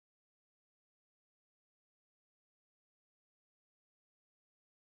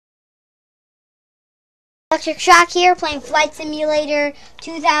Electric Shock here, playing Flight Simulator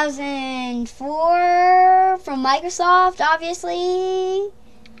 2004 from Microsoft, obviously.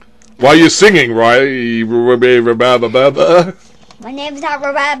 Why are you singing, Roy? My name's not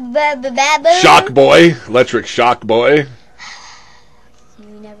Shock Boy, Electric Shock Boy.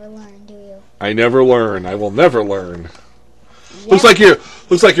 You never learn, do you? I never learn. I will never learn. Yep.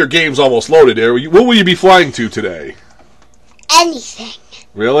 Looks like your game's almost loaded there. What will you be flying to today? Anything.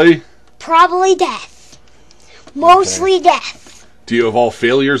 Really? Probably death. Mostly death. Do you have all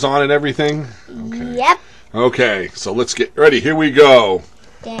failures on and everything? Okay. Yep. Okay, so let's get ready. Here we go.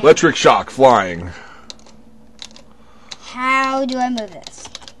 Damn. Electric Shock flying. How do I move this?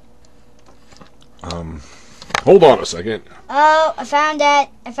 Hold on a second. Oh, I found it.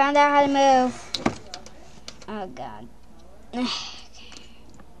 I found out how to move. Oh, God.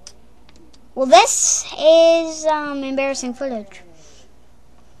 Well, this is embarrassing footage.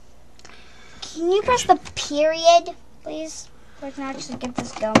 Can you press the period, please? So I can actually get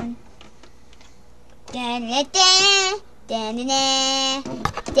this going. That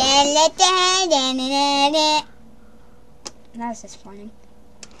was disappointing.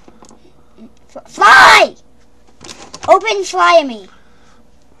 Fly! Open Fly-A-Me.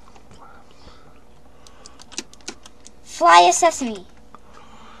 Fly-A-Sesame.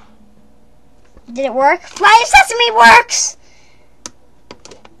 Did it work? Fly-A-Sesame works!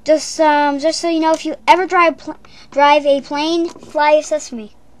 Just so you know, if you ever drive a plane,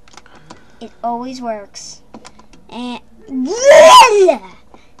 Fly-A-Sesame. It always works. And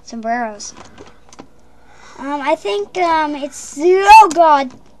sombreros. I think it's oh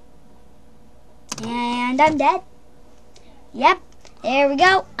God. And I'm dead. Yep. There we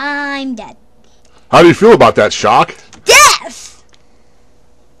go. I'm dead. How do you feel about that, Shock? Death.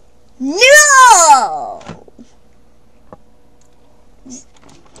 No.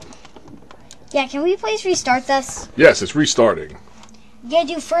 Yeah, can we please restart this? Yes, it's restarting. I'm gonna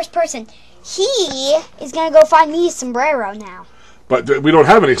do first person. He is gonna go find me a sombrero now. But we don't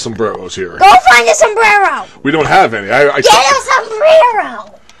have any sombreros here. Go find a sombrero! We don't have any. Get a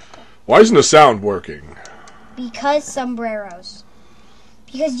sombrero! Why isn't the sound working? Because sombreros.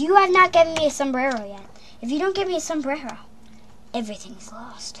 Because you have not given me a sombrero yet. If you don't give me a sombrero, everything's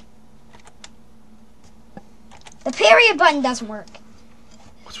lost. The period button doesn't work.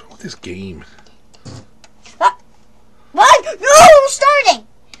 What's wrong with this game? What? No, starting!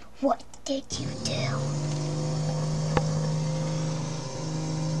 What did you do?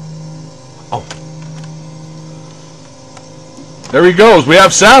 Oh. There he goes. We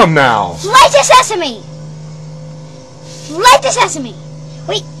have sound now. Fly to Sesame! Fly to Sesame!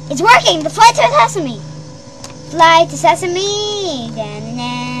 Wait, it's working! The Fly to Sesame! Fly to Sesame!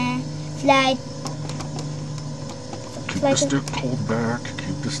 Da-na-na. Fly. Keep the stick pulled back.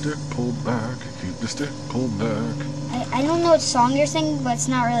 Keep the stick pulled back. Keep the stick pulled back. I don't know what song you're singing, but it's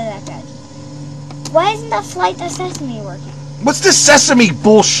not really that good. Why isn't the Flight to Sesame working? What's this sesame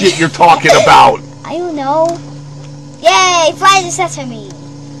bullshit you're talking about? I don't know. Yay! Fly to Sesame!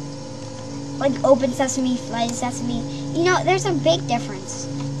 Like open sesame, fly to sesame. You know, there's a big difference.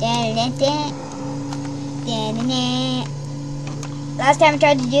 Da-da-da-da. Da-da-da. Last time I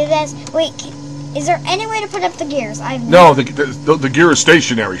tried to do this... Wait, is there any way to put up the gears? No, the gear is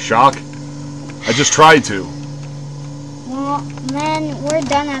stationary, Shock. I just tried to. Well, then we're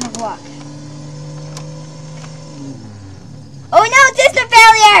done out of luck. Oh no, system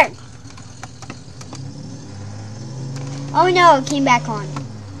failure! Oh no, it came back on.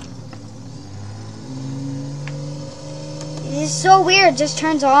 This is so weird, it just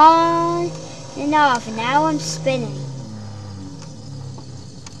turns on and off, and now I'm spinning.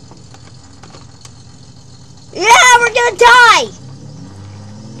 Yeah, we're gonna die!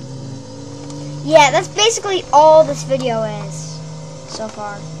 Yeah, that's basically all this video is so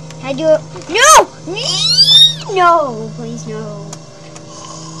far. I do it. No! No, please no.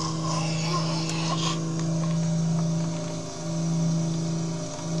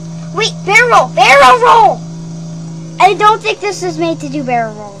 Wait, barrel roll! Barrel roll! I don't think this is made to do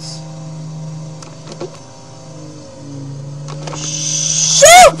barrel rolls.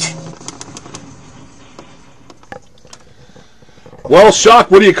 Shoot! Well, Shock,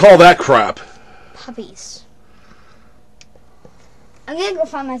 what do you call that crap? Puppies. I'm gonna go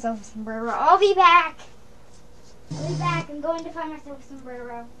find myself a sombrero. I'll be back. I'll be back. I'm going to find myself a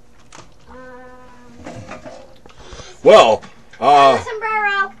sombrero. Well, I found a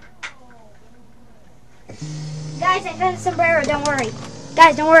sombrero. Guys, I found a sombrero. Don't worry.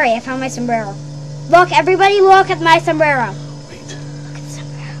 Guys, don't worry. I found my sombrero. Look, everybody, look at my sombrero. Wait. Look at the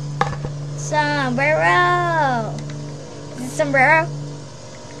sombrero. Sombrero. Is it sombrero?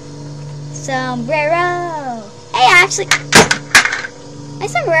 Sombrero. Hey, actually, my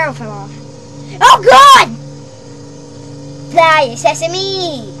sombrero fell off. Oh God! Fly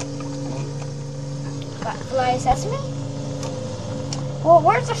sesame. Fly sesame. Well,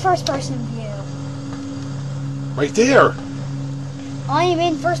 where's the first-person view? Right there. I'm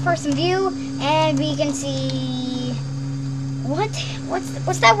in first-person view, and we can see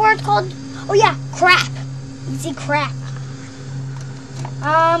what's that word called? Oh yeah, crap. You can see crap.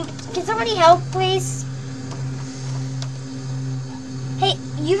 Can somebody help, please? Hey,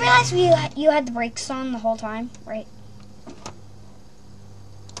 you realize you had the brakes on the whole time, right?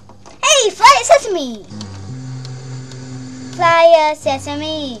 Hey, fly a sesame! Fly a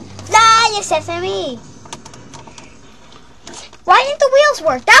sesame! Fly a sesame! Why didn't the wheels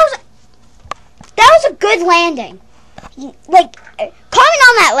work? That was a good landing. Like, comment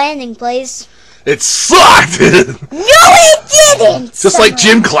on that landing, please. It sucked! No, it didn't! Just like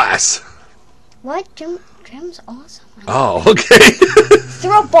gym class. What? Gym's awesome. Oh, okay.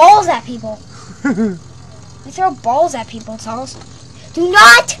 Throw balls at people. We throw balls at people, it's awesome. Do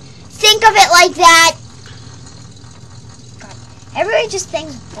not think of it like that! God, everybody just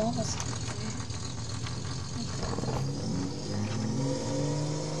thinks balls.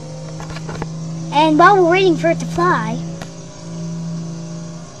 And while we're waiting for it to fly,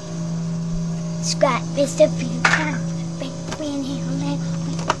 Scott, Mr. Peter,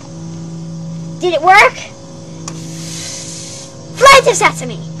 did it work? Fly to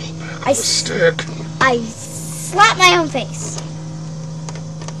sesame! Stick. I slapped my own face.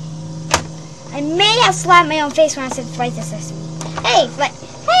 I may have slapped my own face when I said fly to sesame. Hey,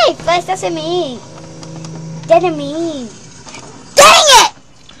 fly sesame! Didn't mean. Dang it!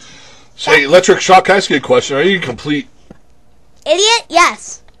 Say, Electric Shock, can I ask you a question? Are you a complete Idiot?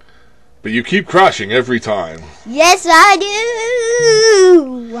 Yes. But you keep crashing every time. Yes, I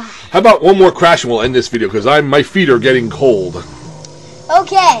do. How about one more crash and we'll end this video, because my feet are getting cold.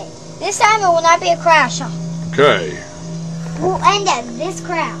 Okay. This time it will not be a crash. Okay. We'll end at this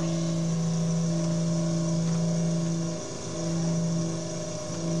crash.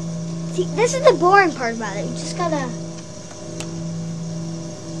 See, this is the boring part about it. You just gotta...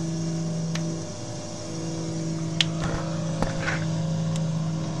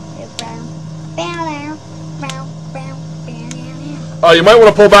 Oh, you might want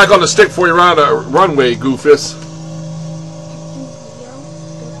to pull back on the stick before you run a runway, Goofus.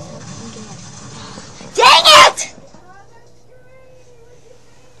 Dang it!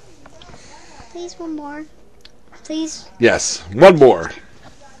 Please, one more. Please. Yes, one more.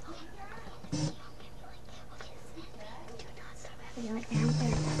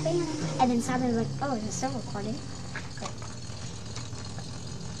 And then Simon's like, oh, is it still recording?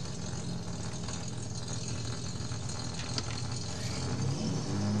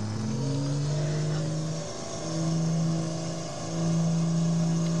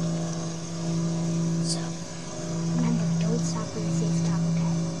 So, remember, don't stop when I say stop,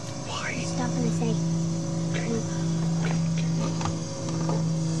 okay? Why? Stop when I say.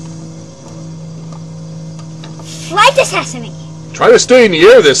 Fly to sesame! Try to stay in the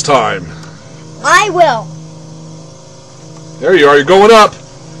air this time. I will. There you are. You're going up.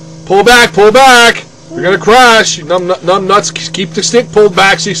 Pull back. Pull back. You're going to crash. You numb nuts. Keep the stick pulled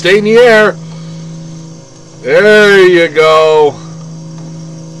back so you stay in the air. There you go.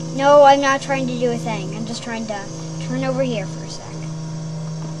 No, I'm not trying to do a thing. I'm just trying to turn over here for a sec.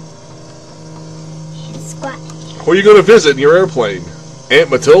 And squat. Who are you going to visit in your airplane? Aunt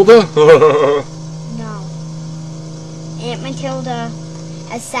Matilda? No. Aunt Matilda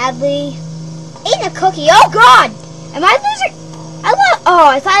has sadly eaten a cookie. Oh, God! Am I losing? Oh,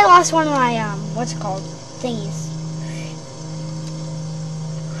 I thought I lost one of my, what's it called? Thingies.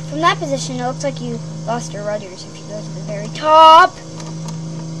 From that position, it looks like you lost your rudders if you go to the very top.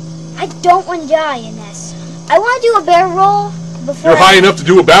 I don't want to die in this. I want to do a barrel roll before. You're high enough to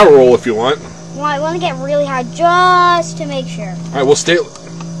do a barrel roll if you want. Well, I want to get really high just to make sure. All right, we'll stay.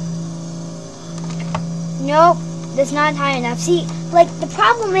 Nope, that's not high enough. See, like, the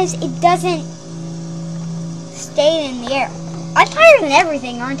problem is it doesn't stay in the air. I'm higher than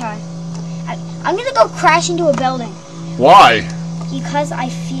everything, aren't I? I'm going to go crash into a building. Why? Because I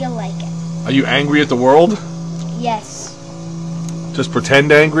feel like it. Are you angry at the world? Yes. Just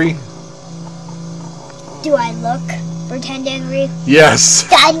pretend angry? Do I look pretend angry? Yes.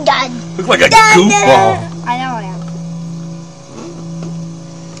 Dun dun. Look like a Dun, goofball. dun. I know I am.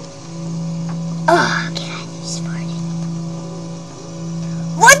 Oh, God, I just farted.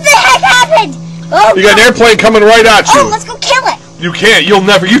 What the heck happened? Oh, You got an airplane coming right at you. Oh, let's go kill it. You can't. You'll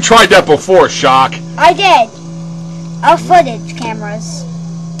never. You tried that before, Shock. I did. Footage cameras.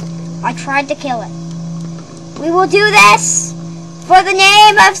 I tried to kill it. We will do this for the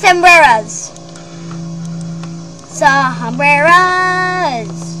name of sombreros. Sombreros.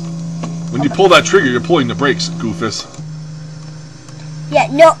 When you pull that trigger, you're pulling the brakes, Goofus. Yeah,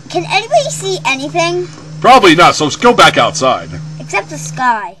 no. Can anybody see anything? Probably not, so let's go back outside. Except the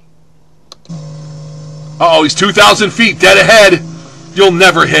sky. Uh-oh, he's 2,000 feet, dead ahead. You'll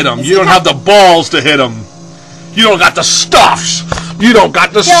never hit him. You don't have the balls to hit him. You don't got the stuffs. You don't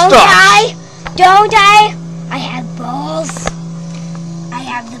got the stuff. Don't I? I have balls. I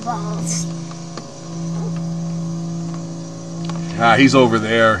have the balls. Ah, he's over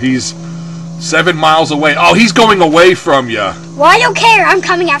there. He's 7 miles away. Oh, he's going away from you. Well, I don't care. I'm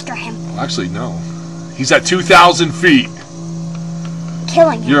coming after him. Actually, no. He's at 2,000 feet.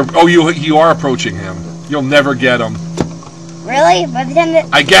 Killing him. You are approaching him. You'll never get him. Really? By the time that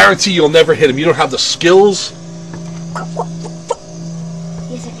I guarantee you'll never hit him. You don't have the skills.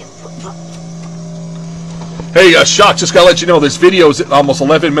 Yes, I do. Hey, Shock, just gotta let you know this video is almost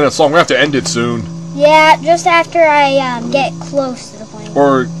 11 minutes long. We have to end it soon. Yeah, just after I get close to the plane.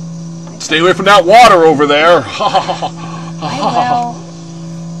 Or stay away from that water over there. I will.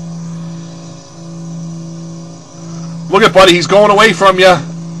 Look at Buddy, he's going away from you.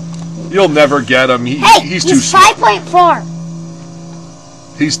 You'll never get him. He's too smart. 5.4.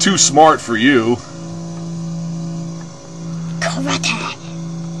 He's too smart for you. Karate.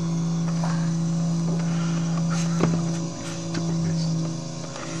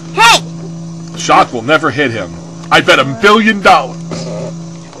 Hey! Shock will never hit him. I bet $1 billion.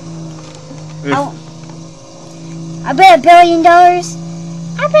 I bet $1 billion. I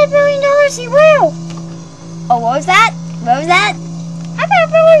bet $1 billion he will. Oh, what was that? What was that? I bet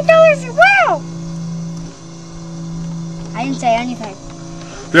 $1 billion he will. I didn't say anything.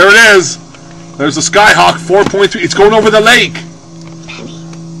 There it is. There's the Skyhawk 4.3. It's going over the lake. Penny,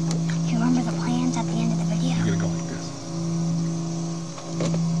 do you remember the plans at the end of the video? You're going to go like this.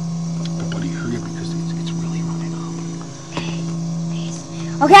 But Buddy, hurry up because it's really running up.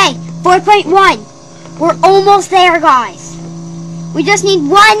 Okay, 4.1. We're almost there, guys. We just need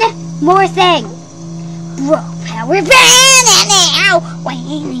one more thing. Bro power now.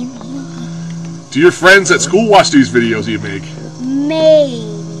 Do your friends at school watch these videos you make? Maybe.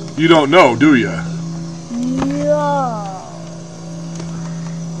 You don't know, do you? No.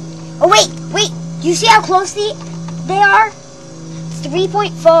 Oh, wait. Do you see how close they are? It's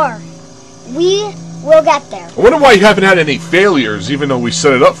 3.4. We will get there. I wonder why you haven't had any failures, even though we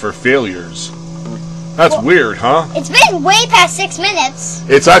set it up for failures. That's weird, huh? It's been way past 6 minutes.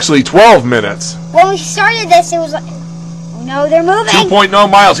 It's actually 12 minutes. When we started this, it was like... Oh, no, they're moving. 2.0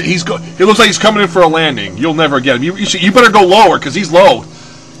 miles. It looks like he's coming in for a landing. You'll never get him. You better go lower, because he's low.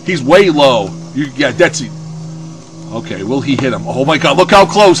 He's way low. Yeah, that's it. Okay, will he hit him? Oh my God, look how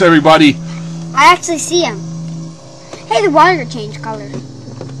close, everybody. I actually see him. Hey, the water changed color.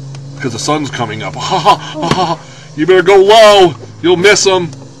 Because the sun's coming up. You better go low. You'll miss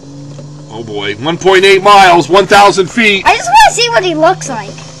him. Oh boy, 1.8 miles, 1,000 feet. I just want to see what he looks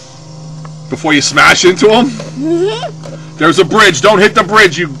like. Before you smash into him? There's a bridge. Don't hit the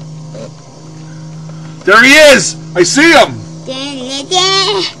bridge, you... There he is. I see him.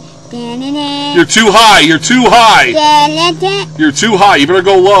 You're too high. You're too high. You're too high. You better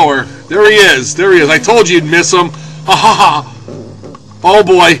go lower. There he is. There he is. I told you you'd miss him. Oh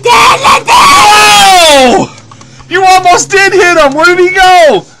boy. Oh! You almost did hit him. Where did he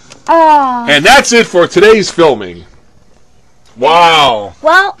go? Oh. And that's it for today's filming. Wow.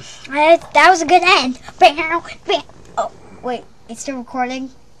 Well, that was a good end. Oh, wait. It's still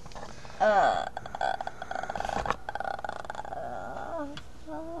recording.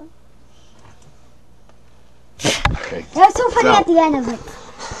 Okay. That was so funny No. at the end of it.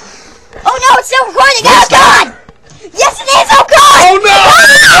 Oh no, it's still recording. Oh God! Yes, it is. Oh God! Oh no!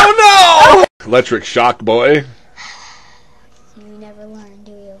 Oh no! Electric Shock Boy. You never learn,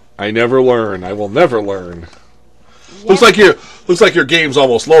 do you? I never learn. I will never learn. Yep. Looks like your game's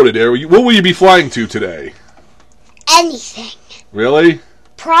almost loaded there. What will you be flying to today? Anything. Really?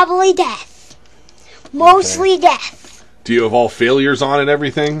 Probably death. Mostly death. Do you have all failures on and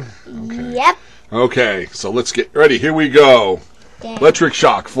everything? Okay. Yep. Okay, so let's get ready. Here we go. Damn. Electric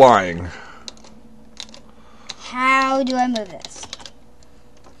Shock flying. How do I move this?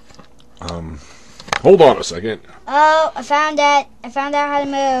 Hold on a second. Oh, I found it. I found out how to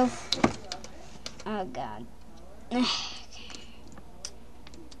move. Oh God.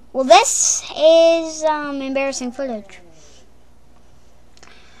 Well, this is embarrassing footage.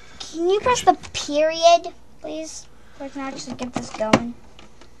 Can you press the period, please, so I can actually get this going?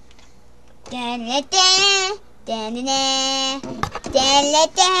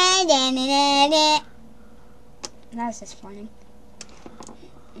 That was disappointing.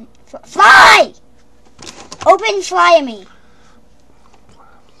 Fly! Open Fly-A-Me.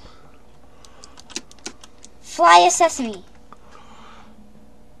 Fly-A-Sesame.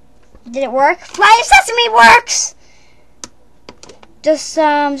 Did it work? Fly-A-Sesame works! Just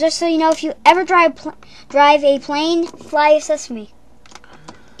so you know, if you ever drive a plane, Fly-A-Sesame.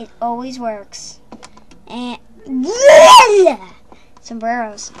 It always works. And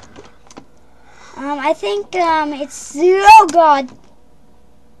sombreros. I think it's oh god.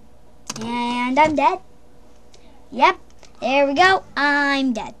 And I'm dead. Yep. There we go.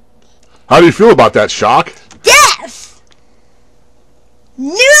 I'm dead. How do you feel about that, Shock? Death!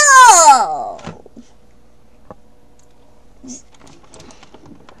 No!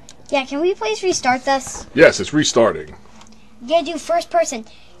 Yeah, can we please restart this? Yes, it's restarting. I'm gonna do first person.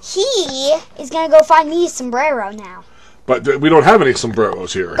 He is gonna go find me a sombrero now. But we don't have any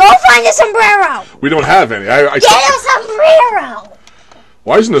sombreros here. Go find a sombrero! We don't have any. Get a sombrero!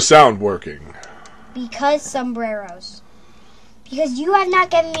 Why isn't the sound working? Because sombreros. Because you have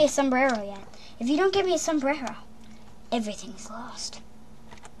not given me a sombrero yet. If you don't give me a sombrero, everything's lost.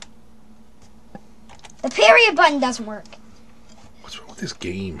 The period button doesn't work. What's wrong with this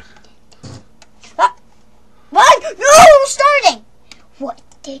game? What? No! Starting! What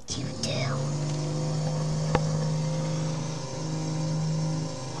did you do?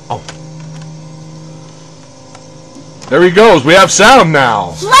 Oh. There he goes. We have sound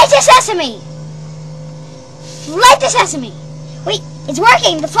now. Fly to Sesame! Fly to Sesame! Wait, it's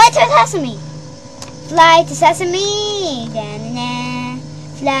working! The Fly to Sesame! Fly to Sesame! Da-na-na.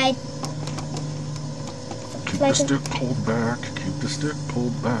 Fly. Keep the stick pulled back. Keep the stick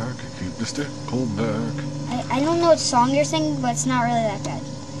pulled back. Keep the stick pulled back. I don't know what song you're singing, but it's not really that good.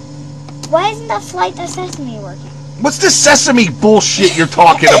 Why isn't the Flight to Sesame working? What's this sesame bullshit you're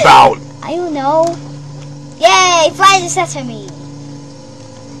talking about? I don't know. Yay! Fly to Sesame!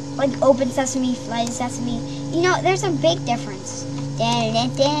 Like open sesame, fly to sesame. You know, there's a big difference.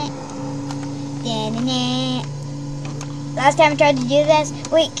 Da-da-da-da. Da-da-da. Last time I tried to do this.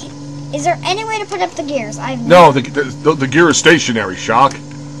 Wait, is there any way to put up the gears? No, the gear is stationary, Shock.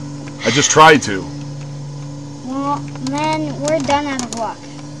 I just tried to. Well, then we're done out of luck.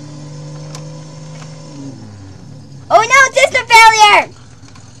 Oh no, it's a failure!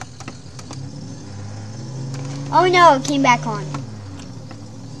 Oh no, it came back on.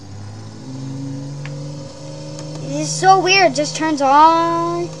 This is so weird, it just turns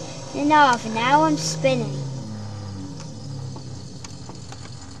on and off, and now I'm spinning.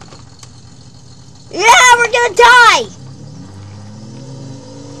 Yeah, we're gonna die!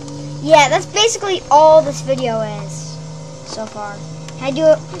 Yeah, that's basically all this video is so far. Can I do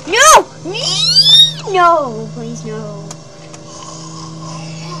it? No! No, please no.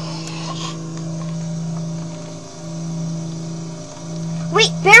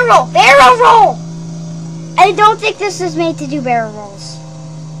 Wait, barrel roll! Barrel roll! I don't think this is made to do barrel rolls.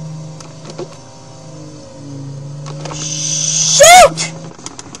 Shoot!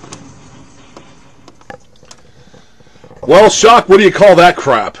 Well, Shock, what do you call that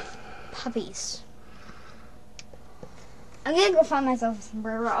crap? Puppies. I'm gonna go find myself a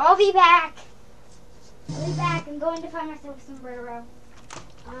sombrero. I'll be back. I'm going to find myself a sombrero.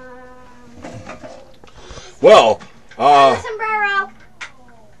 Well, I found a sombrero.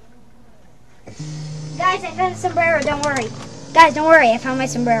 Guys, I found a sombrero. Don't worry. Guys, don't worry. I found my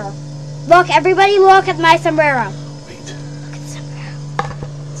sombrero. Look, everybody, look at my sombrero. Wait. Look at the sombrero.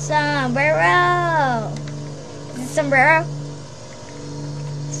 Sombrero. Is it sombrero?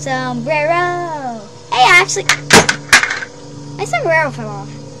 Sombrero. Hey, actually, my sombrero fell off.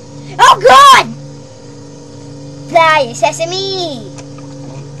 Oh God! Fly sesame.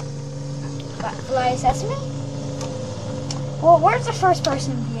 Fly sesame. Well, where's the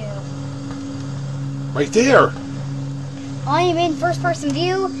first-person view? Right there. I am in first-person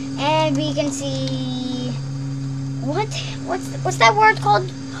view, and we can see what's that word called?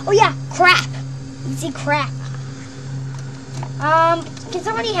 Oh yeah, crap. You can see crap. Can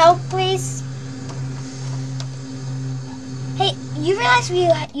somebody help, please? Hey, you realize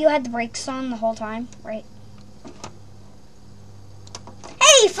you had the brakes on the whole time, right?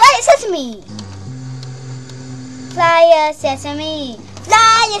 Hey, fly a sesame! Fly a sesame!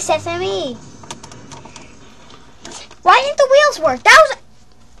 Fly a sesame! Why didn't the wheels work? That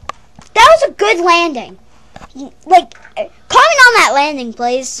was a good landing. Like, comment on that landing,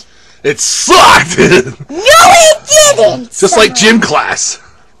 please. It sucked! No, it didn't! Just like gym class.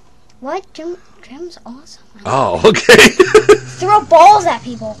 What? Gym's awesome. Oh, okay. Throw balls at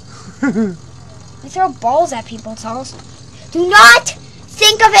people. We throw balls at people, it's awesome. Do not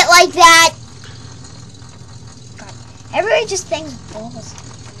think of it like that. God, Everybody just thinks balls.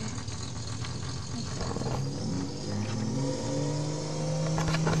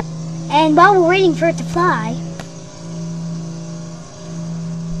 And while we're waiting for it to fly,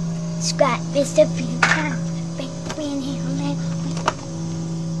 Scott, Mr. Peter,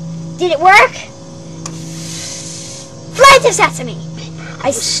 did it work? Fly to Sesame!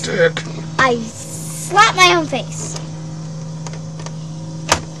 Stick. I slapped my own face.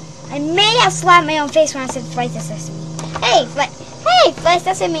 I may have slapped my own face when I said fly to Sesame. Hey, fly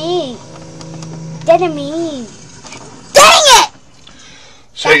Sesame! Didn't mean. Dang it!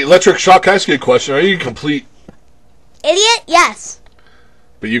 Say, Electric Shock, can I ask you a question? Are you a complete Idiot? Yes.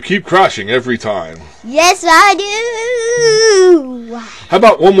 But you keep crashing every time. Yes, I do. How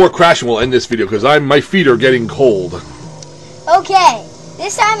about one more crash and we'll end this video, because my feet are getting cold. Okay.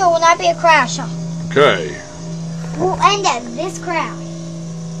 This time it will not be a crash. Okay. We'll end at this crash.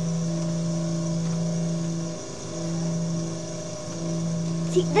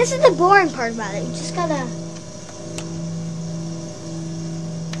 See, this is the boring part about it. You just gotta...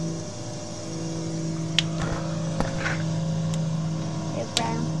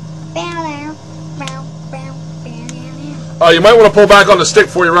 You might want to pull back on the stick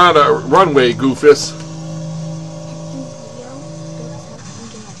before you're on a runway, Goofus.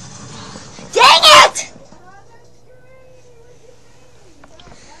 Dang it!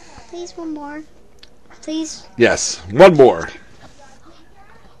 Please, one more. Please. Yes, one more.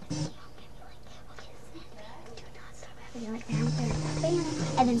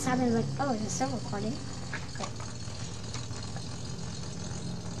 And then Simon's like, oh, it's still recording. Great.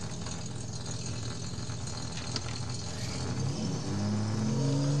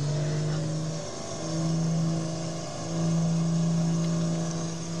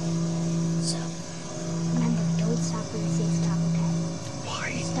 So, remember, don't stop when I say stop, okay? Why?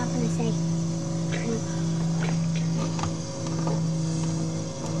 Stop when I say...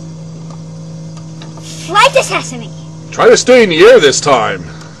 Fly to Sesame! Try to stay in the air this time.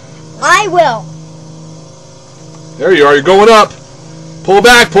 I will. There you are. You're going up. Pull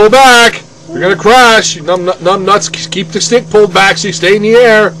back. Pull back. You're going to crash. You numb nuts. Keep the stick pulled back so you stay in the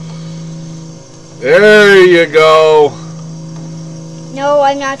air. There you go. No,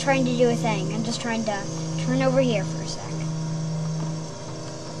 I'm not trying to do a thing. I'm just trying to turn over here for a sec.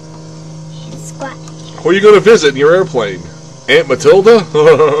 And squat. Who are you going to visit in your airplane? Aunt Matilda?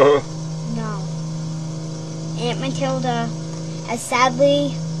 No. Aunt Matilda has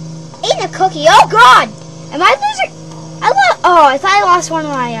sadly eaten a cookie. Oh, God! Am I losing? Oh, I thought I lost one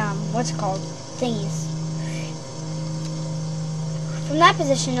of my, what's it called? Thingies. From that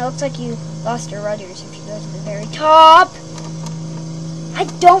position, it looks like you lost your rudders if you go to the very top. I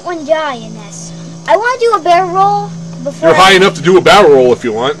don't want to die in this. I want to do a barrel roll before... You're high enough to do a barrel roll if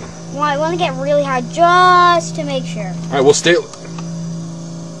you want. Well, I want to get really high just to make sure. All right, we'll stay...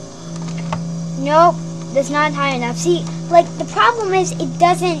 Nope, that's not high enough. See, like, the problem is it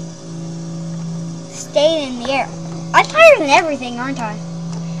doesn't stay in the air. I'm higher than everything, aren't I?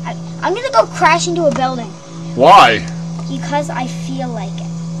 I'm going to go crash into a building. Why? Because I feel like it.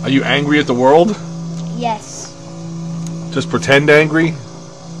 Are you angry at the world? Yes. Just pretend angry?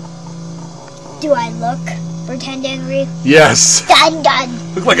 Do I look pretend angry? Yes. Dun dun.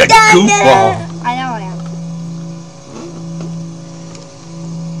 Look like a Dun, goofball. dun. I know I am.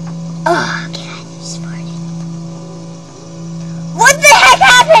 Oh, God, I just farted. What the heck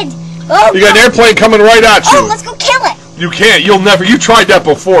happened? Oh, You got an airplane coming right at you. Oh, let's go kill it. You can't. You'll never. You tried that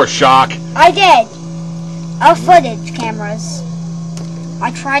before, Shock. I did. Footage cameras.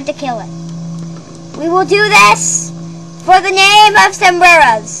 I tried to kill it. We will do this for the name of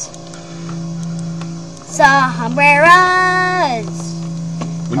sombreros. Sombreros.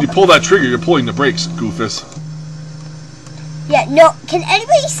 When you pull that trigger, you're pulling the brakes, Goofus. Yeah, no. Can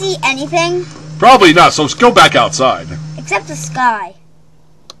anybody see anything? Probably not, so go back outside. Except the sky.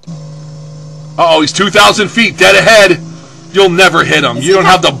 Uh-oh, he's 2,000 feet dead ahead. You'll never hit him. You don't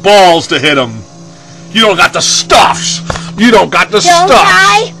have the balls to hit him. You don't got the stuffs. You don't got the stuff.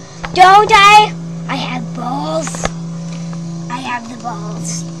 Don't I? I have balls. I have the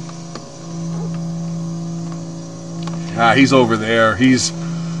balls. Ah, he's over there. He's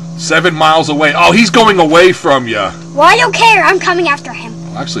 7 miles away. Oh, he's going away from you. Well, I don't care. I'm coming after him.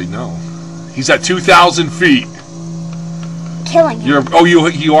 Actually, no. He's at 2,000 feet. Killing him.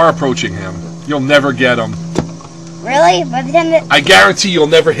 You are approaching him. You'll never get him. Really? By the time that... I guarantee you'll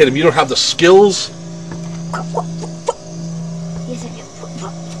never hit him. You don't have the skills. Yes, I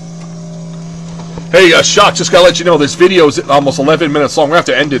do. Hey, Shock, just gotta let you know, this video is almost 11 minutes long. We're gonna have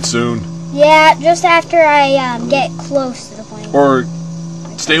to end it soon. Yeah, just after I get close to the plane. Or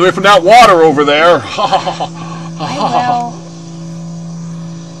stay away from that water over there. I will.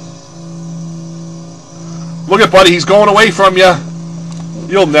 Look at Buddy, he's going away from you.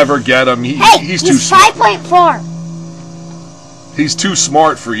 You'll never get him. Hey, he's too smart. 5.4. He's too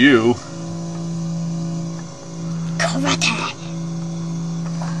smart for you. Karate.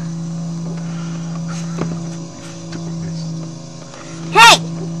 Hey!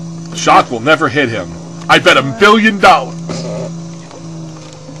 Shock will never hit him. I bet $1 billion.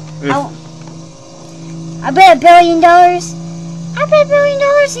 I bet $1 billion. I bet $1 billion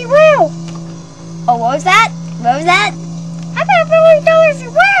he will. Oh, what was that? What was that? I bet $1 billion he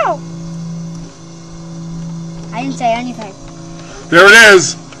will. I didn't say anything. There it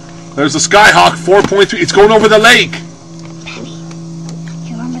is. There's the Skyhawk 4.3. It's going over the lake. Penny, do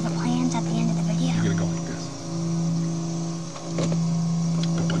you remember the plans at the end of the video? You're going to go like this.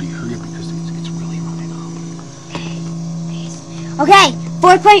 But Buddy, hurry up because it's really running up. Okay,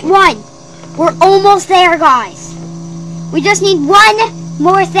 4.1. We're almost there, guys. We just need one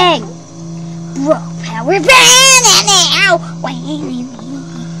more thing. Bro power now.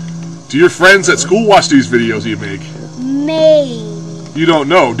 Do your friends at school watch these videos you make? Maybe. You don't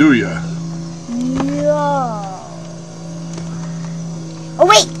know, do you? No. Oh,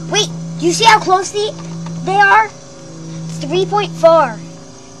 wait. Do you see how close they are? 3.4.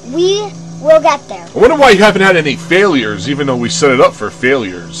 We will get there. I wonder why you haven't had any failures, even though we set it up for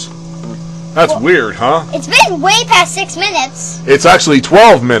failures. That's weird, huh? It's been way past 6 minutes. It's actually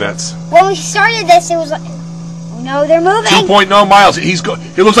 12 minutes. When we started this, it was like... Oh, no, they're moving. 2.0 miles. It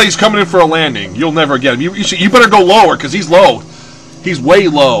looks like he's coming in for a landing. You'll never get him. You better go lower, because he's low. He's way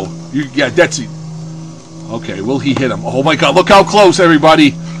low. That's it. Okay, will he hit him? Oh, my God. Look how close,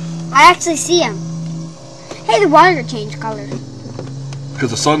 everybody. I actually see him. Hey, the water changed color. Because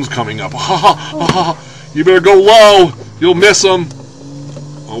the sun's coming up. You better go low. You'll miss him.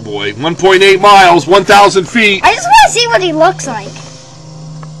 Oh, boy. 1.8 miles, 1,000 feet. I just want to see what he looks like.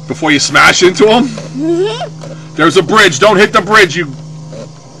 Before you smash into him? Mm-hmm. There's a bridge. Don't hit the bridge, you...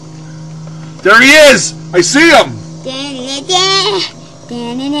 There he is. I see him.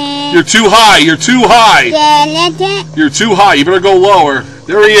 You're too high. You're too high. You're too high. You better go lower.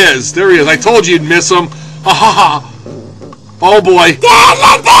 There he is. There he is. I told you you'd miss him. Oh, boy.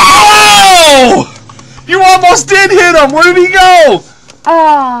 Oh! You almost did hit him. Where did he go?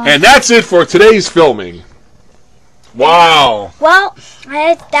 Oh. And that's it for today's filming. Wow. Well,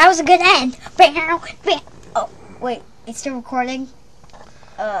 that was a good end. Oh, wait. It's still recording.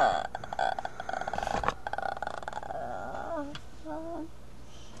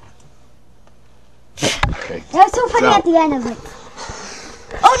 Okay. That was so funny at the end of it.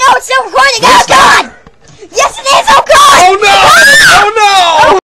 Oh no, it's still recording. Oh, God! Yes, it is. Oh, God! Oh, no!